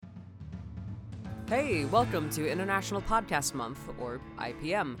Hey, welcome to International Podcast Month, or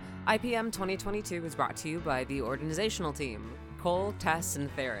IPM. IPM 2022 is brought to you by the organizational team, Cole, Tess, and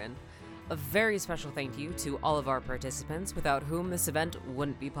Theron. A very special thank you to all of our participants, without whom this event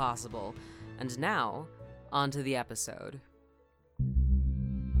wouldn't be possible. And now, on to the episode.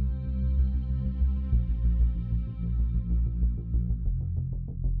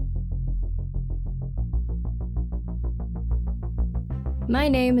 My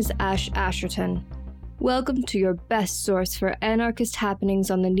name is Ash Asherton. Welcome to your best source for anarchist happenings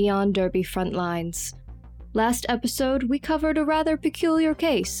on the Neon Derby front lines. Last episode, we covered a rather peculiar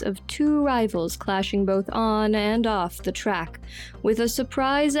case of two rivals clashing both on and off the track, with a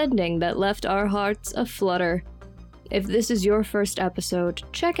surprise ending that left our hearts aflutter. If this is your first episode,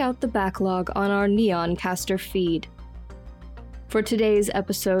 check out the backlog on our Neoncaster feed. For today's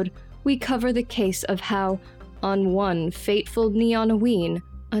episode, we cover the case of how, on one fateful Neonoween,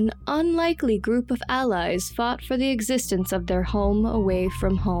 an unlikely group of allies fought for the existence of their home away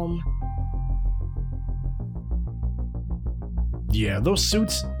from home. Yeah, those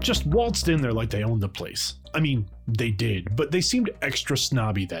suits just waltzed in there like they owned the place. I mean, they did, but they seemed extra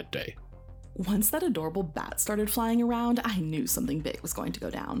snobby that day. Once that adorable bat started flying around, I knew something big was going to go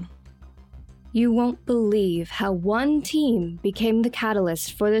down. You won't believe how one team became the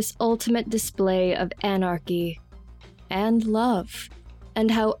catalyst for this ultimate display of anarchy and love, and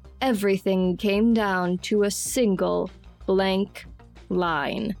how everything came down to a single blank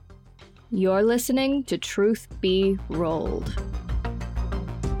line. You're listening to Truth Be Rolled.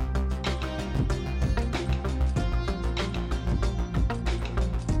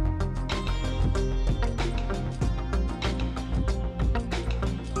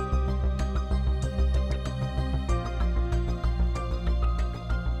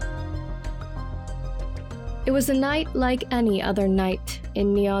 It was a night like any other night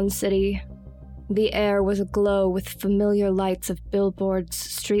in Neon City. The air was aglow with familiar lights of billboards,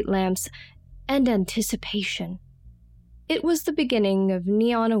 street lamps, and anticipation. It was the beginning of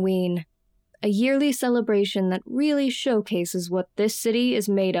Neonoween, a yearly celebration that really showcases what this city is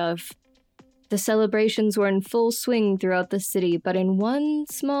made of. The celebrations were in full swing throughout the city, but in one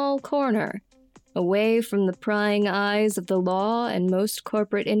small corner, away from the prying eyes of the law and most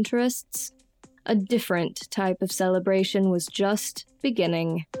corporate interests, a different type of celebration was just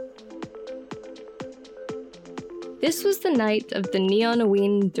beginning. This was the night of the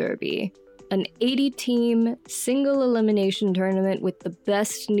Neonoween Derby, an 80-team, single-elimination tournament with the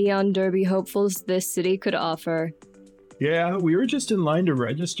best Neon Derby hopefuls this city could offer. Yeah, we were just in line to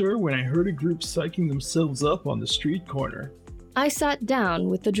register when I heard a group psyching themselves up on the street corner. I sat down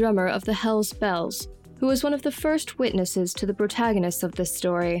with the drummer of the Hell's Bells, who was one of the first witnesses to the protagonists of this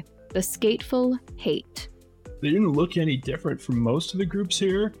story, the Skateful Hate. They didn't look any different from most of the groups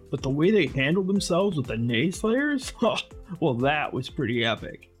here, but the way they handled themselves with the Nayslayers? Well, that was pretty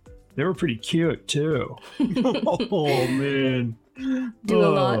epic. They were pretty cute, too. Oh, man. Do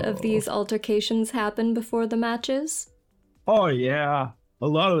a lot of these altercations happen before the matches? Oh, yeah. A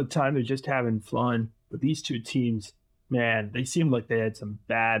lot of the time they're just having fun. But these two teams, man, they seemed like they had some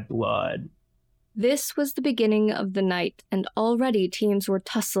bad blood. This was the beginning of the night, and already teams were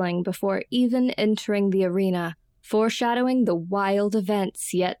tussling before even entering the arena, foreshadowing the wild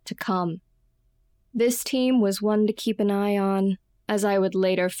events yet to come. This team was one to keep an eye on, as I would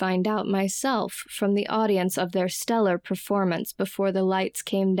later find out myself from the audience of their stellar performance before the lights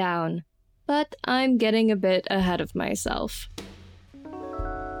came down. But I'm getting a bit ahead of myself.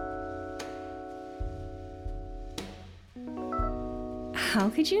 How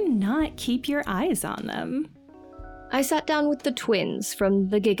could you not keep your eyes on them? I sat down with the twins from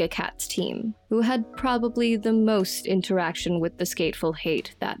the GigaCats team, who had probably the most interaction with the Skateful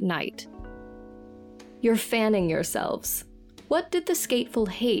Hate that night. You're fanning yourselves. What did the Skateful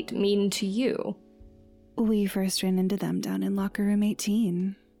Hate mean to you? We first ran into them down in locker room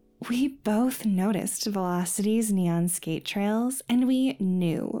 18. We both noticed Velocity's neon skate trails, and we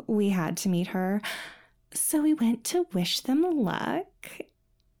knew we had to meet her. So we went to wish them luck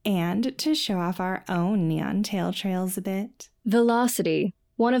and to show off our own neon tail trails a bit. Velocity,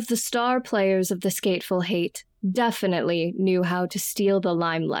 one of the star players of the Skateful Hate, definitely knew how to steal the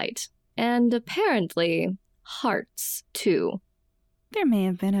limelight. And apparently, hearts, too. There may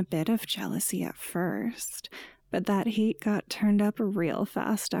have been a bit of jealousy at first, but that heat got turned up real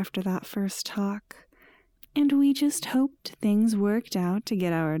fast after that first talk. And we just hoped things worked out to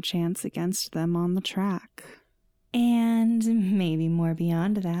get our chance against them on the track. And maybe more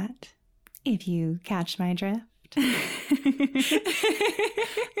beyond that, if you catch my drift.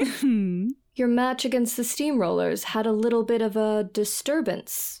 Your match against the Steamrollers had a little bit of a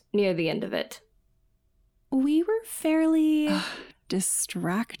disturbance near the end of it. we were fairly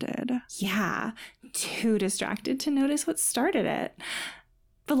distracted. Yeah, too distracted to notice what started it.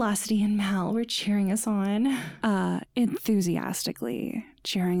 Velocity and Mal were cheering us on. Enthusiastically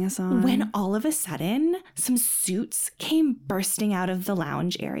cheering us on. When all of a sudden, some suits came bursting out of the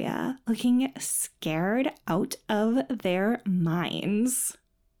lounge area, looking scared out of their minds.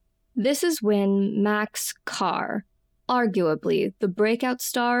 This is when Max Carr, arguably the breakout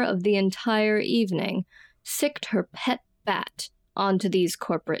star of the entire evening, sicked her pet bat onto these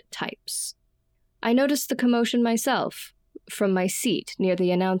corporate types. I noticed the commotion myself, from my seat near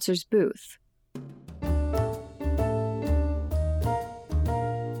the announcer's booth.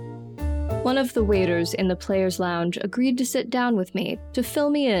 One of the waiters in the players' lounge agreed to sit down with me to fill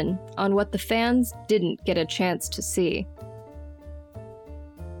me in on what the fans didn't get a chance to see.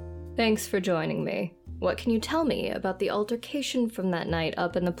 Thanks for joining me. What can you tell me about the altercation from that night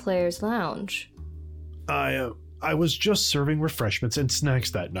up in the players' lounge? I was just serving refreshments and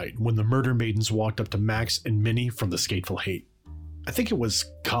snacks that night when the Murder Maidens walked up to Max and Minnie from the Skateful Hate. I think it was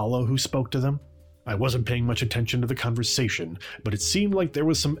Kala who spoke to them. I wasn't paying much attention to the conversation, but it seemed like there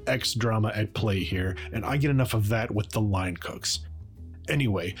was some X-drama at play here, and I get enough of that with the line cooks.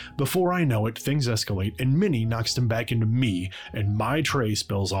 Anyway, before I know it, things escalate, and Minnie knocks them back into me, and my tray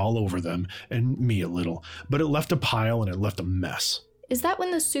spills all over them, and me a little, but it left a pile and it left a mess. Is that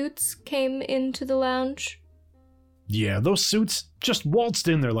when the suits came into the lounge? Yeah, those suits just waltzed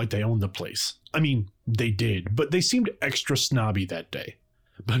in there like they owned the place. I mean, they did, but they seemed extra snobby that day.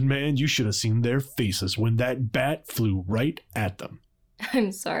 But man, you should have seen their faces when that bat flew right at them.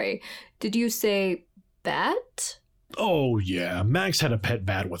 I'm sorry, did you say bat? Oh yeah, Max had a pet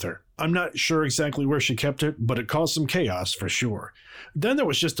bat with her. I'm not sure exactly where she kept it, but it caused some chaos for sure. Then there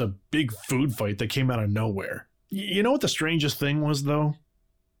was just a big food fight that came out of nowhere. You know what the strangest thing was, though?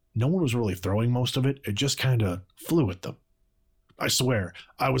 No one was really throwing most of it, it just kinda flew at them. I swear,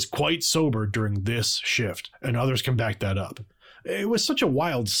 I was quite sober during this shift, and others can back that up. It was such a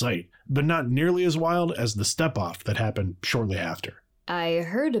wild sight, but not nearly as wild as the step-off that happened shortly after. I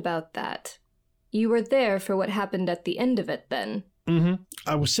heard about that. You were there for what happened at the end of it, then?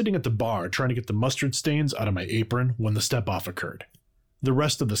 I was sitting at the bar trying to get the mustard stains out of my apron when the step-off occurred. The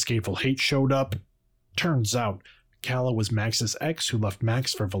rest of the Skateful Hate showed up. Turns out, Kala was Max's ex who left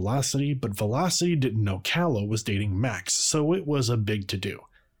Max for Velocity, but Velocity didn't know Kala was dating Max, so it was a big to-do.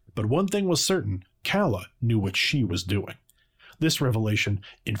 But one thing was certain, Kala knew what she was doing. This revelation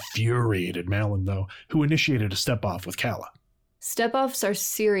infuriated Malin, though, who initiated a step-off with Kala. Step-offs are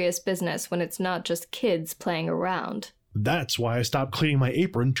serious business when it's not just kids playing around. That's why I stopped cleaning my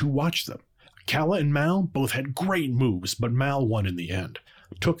apron to watch them. Kala and Mal both had great moves, but Mal won in the end.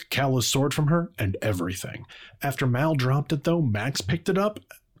 Took Kala's sword from her and everything. After Mal dropped it, though, Max picked it up.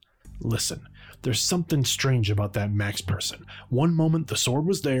 Listen, there's something strange about that Max person. One moment the sword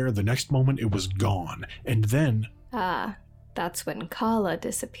was there, the next moment it was gone, and then... Ah, that's when Kala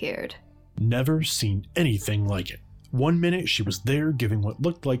disappeared. Never seen anything like it. One minute she was there giving what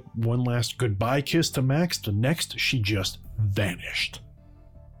looked like one last goodbye kiss to Max, the next she just vanished.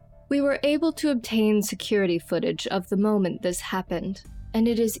 We were able to obtain security footage of the moment this happened, and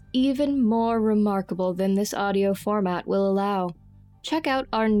it is even more remarkable than this audio format will allow. Check out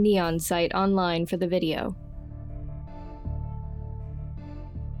our Neon site online for the video.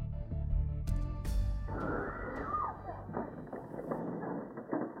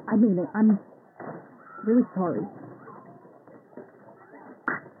 I mean it. I'm really sorry.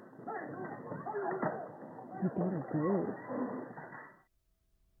 I gotta go.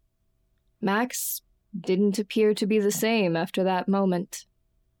 Max didn't appear to be the same after that moment.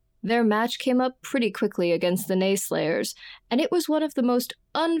 Their match came up pretty quickly against the Nayslayers, and it was one of the most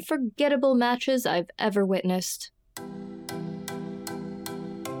unforgettable matches I've ever witnessed.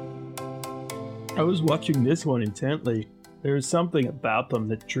 I was watching this one intently. There was something about them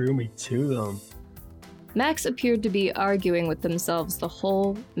that drew me to them. Max appeared to be arguing with themselves the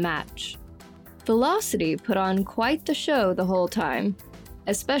whole match. Velocity put on quite the show the whole time,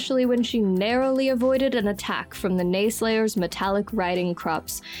 especially when she narrowly avoided an attack from the Nayslayers' metallic riding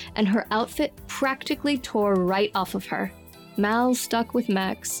crops, and her outfit practically tore right off of her. Mal stuck with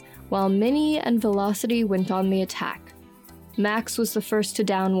Max, while Minnie and Velocity went on the attack. Max was the first to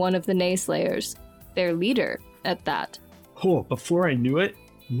down one of the Nayslayers, their leader at that. Oh, before I knew it,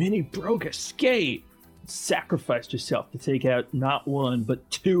 Minnie broke a skate, sacrificed herself to take out not one, but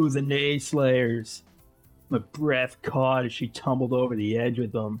two of the Nayslayers. My breath caught as she tumbled over the edge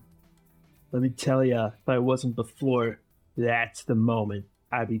with them. Let me tell ya, if I wasn't before, that's the moment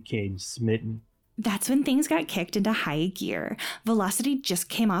I became smitten. That's when things got kicked into high gear. Velocity just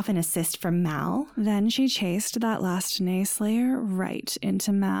came off an assist from Mal. Then she chased that last Nayslayer right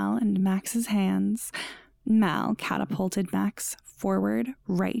into Mal and Max's hands. Mal catapulted Max forward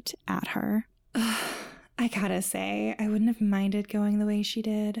right at her. I gotta say, I wouldn't have minded going the way she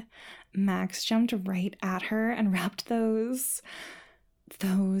did. Max jumped right at her and wrapped those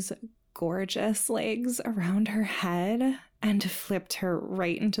gorgeous legs around her head and flipped her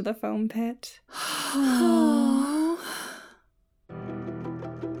right into the foam pit.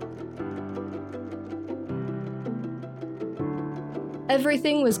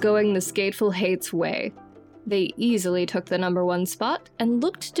 Everything was going the Skateful Hate's way. They easily took the number 1 spot and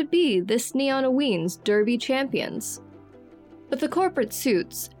looked to be this Neon Oween's Derby champions. But the corporate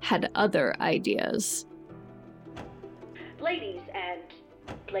suits had other ideas.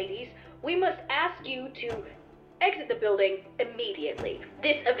 Ladies, we must ask you to exit the building immediately.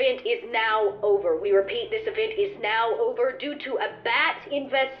 This event is now over. We repeat, this event is now over due to a bat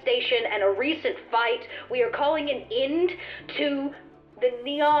infestation and a recent fight. We are calling an end to the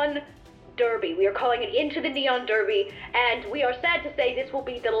Neon Derby. We are calling it into the Neon Derby, and we are sad to say this will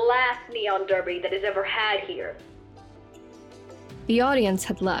be the last Neon Derby that is ever had here. The audience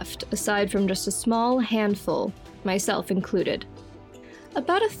had left, aside from just a small handful, myself included.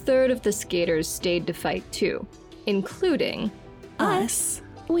 About a third of the skaters stayed to fight too, including us.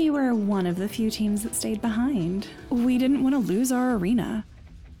 We were one of the few teams that stayed behind. We didn't want to lose our arena.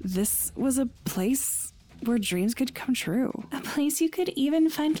 This was a place where dreams could come true. A place you could even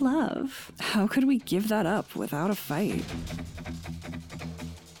find love. How could we give that up without a fight?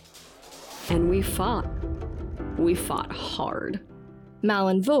 And we fought. We fought hard. Mal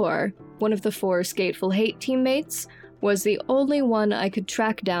and Vor, one of the 4 Skateful Hate teammates, was the only one I could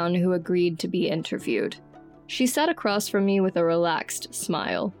track down who agreed to be interviewed. She sat across from me with a relaxed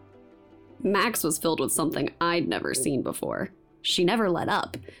smile. Max was filled with something I'd never seen before. She never let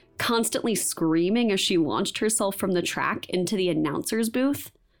up, constantly screaming as she launched herself from the track into the announcer's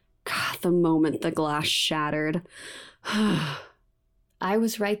booth. God, the moment the glass shattered. I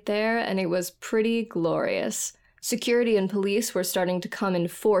was right there, and it was pretty glorious. Security and police were starting to come in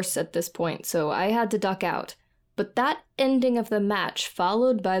force at this point, so I had to duck out. But that ending of the match,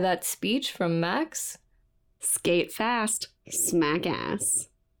 followed by that speech from Max? Skate fast, smack ass.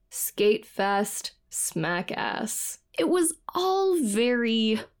 Skate fast, smack ass. It was all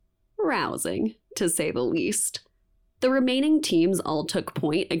very rousing, to say the least. The remaining teams all took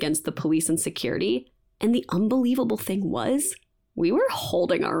point against the police and security, and the unbelievable thing was, we were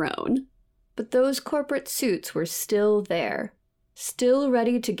holding our own. But those corporate suits were still there, still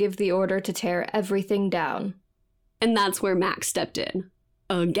ready to give the order to tear everything down. And that's where Max stepped in.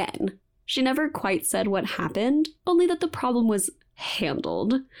 Again. She never quite said what happened, only that the problem was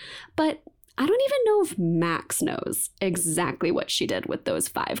handled. But I don't even know if Max knows exactly what she did with those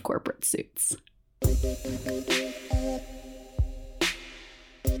 5 corporate suits.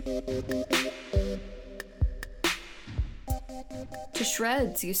 To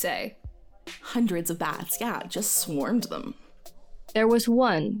shreds, you say? Hundreds of bats, yeah, just swarmed them. There was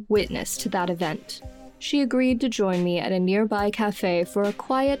one witness to that event. She agreed to join me at a nearby cafe for a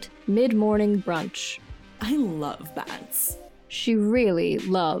quiet, mid-morning brunch. I love bats. She really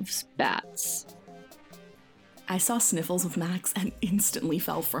loves bats. I saw Sniffles with Max and instantly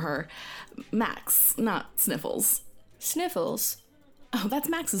fell for her. Max, not Sniffles. Sniffles? Oh, that's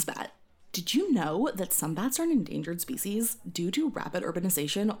Max's bat. Did you know that some bats are an endangered species? Due to rapid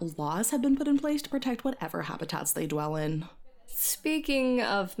urbanization, laws have been put in place to protect whatever habitats they dwell in. Speaking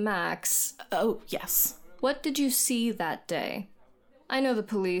of Max... Oh, yes. What did you see that day? I know the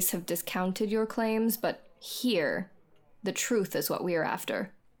police have discounted your claims, but here, the truth is what we are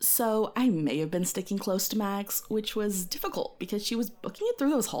after. So I may have been sticking close to Max, which was difficult because she was booking it through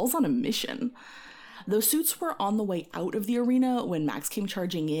those halls on a mission. Those suits were on the way out of the arena when Max came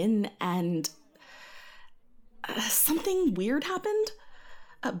charging in, and something weird happened.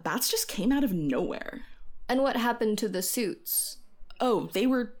 Bats just came out of nowhere. And what happened to the suits? Oh, they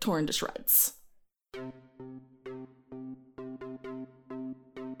were torn to shreds.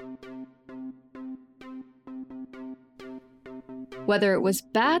 Whether it was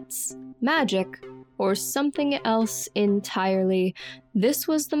bats, magic, or something else entirely, this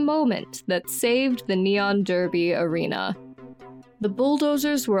was the moment that saved the Neon Derby arena. The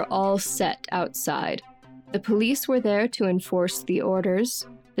bulldozers were all set outside. The police were there to enforce the orders.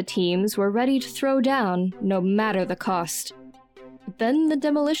 The teams were ready to throw down, no matter the cost. But then the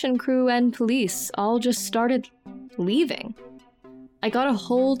demolition crew and police all just started leaving. I got a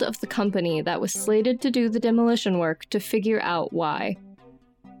hold of the company that was slated to do the demolition work to figure out why.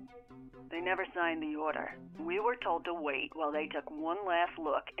 They They never signed the order. We were told to wait while they took one last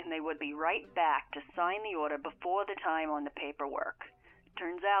look, and they would be right back to sign the order before the time on the paperwork.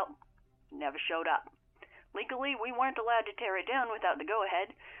 Turns out, never showed up. Legally, we weren't allowed to tear it down without the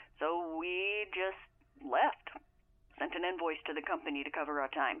go-ahead, so we just left. Sent an invoice to the company to cover our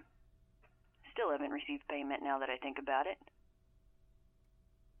time. Still haven't received payment now that I think about it.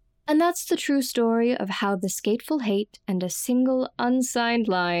 And that's the true story of how the Skateful Hate and a single unsigned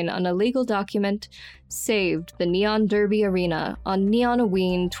line on a legal document saved the Neon Derby Arena on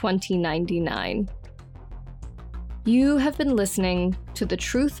Neonoween 2099. You have been listening to the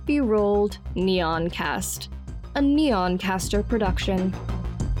Truth Be Rolled Neoncast, a Neoncaster production.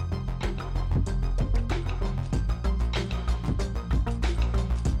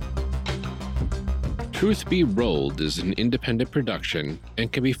 Truth Be Rolled is an independent production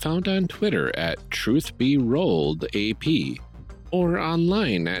and can be found on Twitter at TruthBeRolledAP or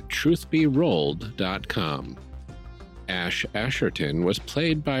online at truthberolled.com. Ash Asherton was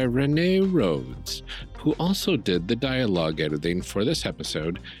played by Renee Rhodes, who also did the dialogue editing for this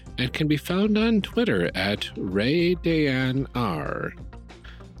episode and can be found on Twitter at RayDayanR.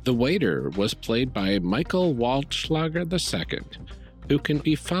 The Waiter was played by Michael Waldschlager II, who can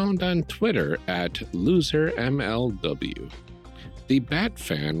be found on Twitter at LoserMLW. The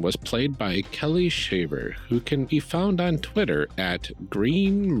Batfan was played by Kelly Shaver, who can be found on Twitter at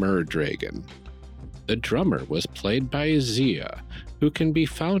GreenMerdragon. The Drummer was played by Zia, who can be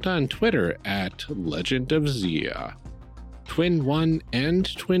found on Twitter at Legend of Zia. Twin 1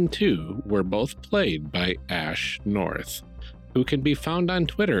 and Twin 2 were both played by Ash North, who can be found on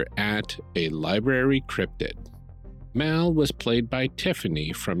Twitter at A Library Cryptid. Mal was played by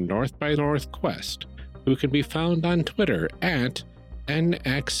Tiffany from North by Northquest, who can be found on Twitter at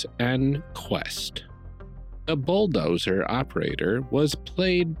NXNQuest. The Bulldozer Operator was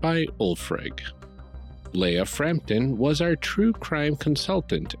played by Ulfrig. Leia Frampton was our true crime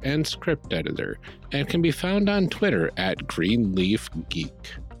consultant and script editor, and can be found on Twitter at Greenleaf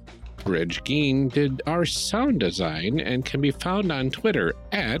Geek. Bridge Geen did our sound design and can be found on Twitter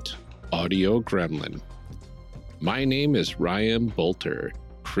at Audio Gremlin. My name is Ryan Bolter,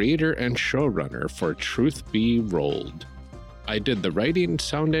 creator and showrunner for Truth Be Rolled. I did the writing,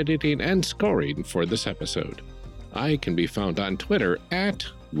 sound editing, and scoring for this episode. I can be found on Twitter at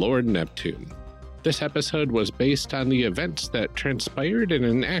Lord Neptune. This episode was based on the events that transpired in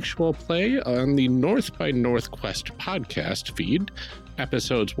an actual play on the North by Northquest podcast feed,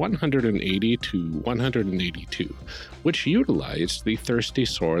 episodes 180 to 182, which utilized the Thirsty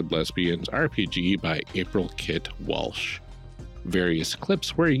Sword Lesbians RPG by April Kitt Walsh. Various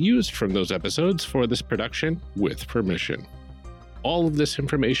clips were used from those episodes for this production with permission. All of this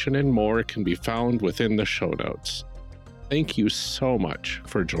information and more can be found within the show notes. Thank you so much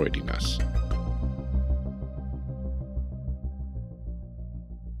for joining us.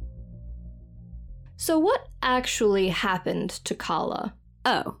 So what actually happened to Kala?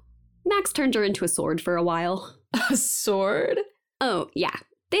 Oh, Max turned her into a sword for a while. A sword? Oh, yeah.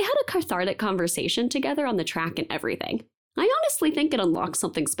 They had a cathartic conversation together on the track and everything. I honestly think it unlocked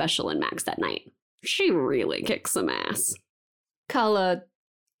something special in Max that night. She really kicks some ass. Kala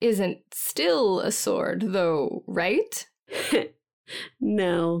isn't still a sword, though, right?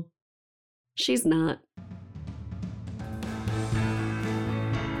 No, she's not.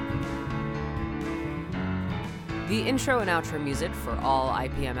 The intro and outro music for all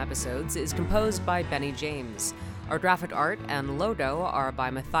IPM episodes is composed by Benny James. Our graphic art and logo are by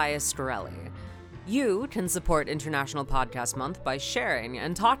Matthias Storelli. You can support International Podcast Month by sharing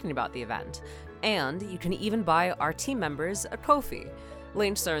and talking about the event, and you can even buy our team members a Ko-fi.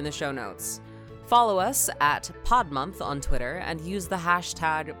 Links are in the show notes. Follow us at PodMonth on Twitter and use the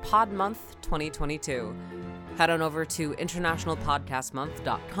hashtag PodMonth2022. Head on over to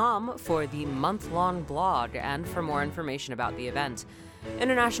internationalpodcastmonth.com for the month-long blog and for more information about the event.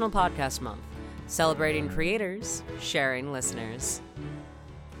 International Podcast Month, celebrating creators, sharing listeners.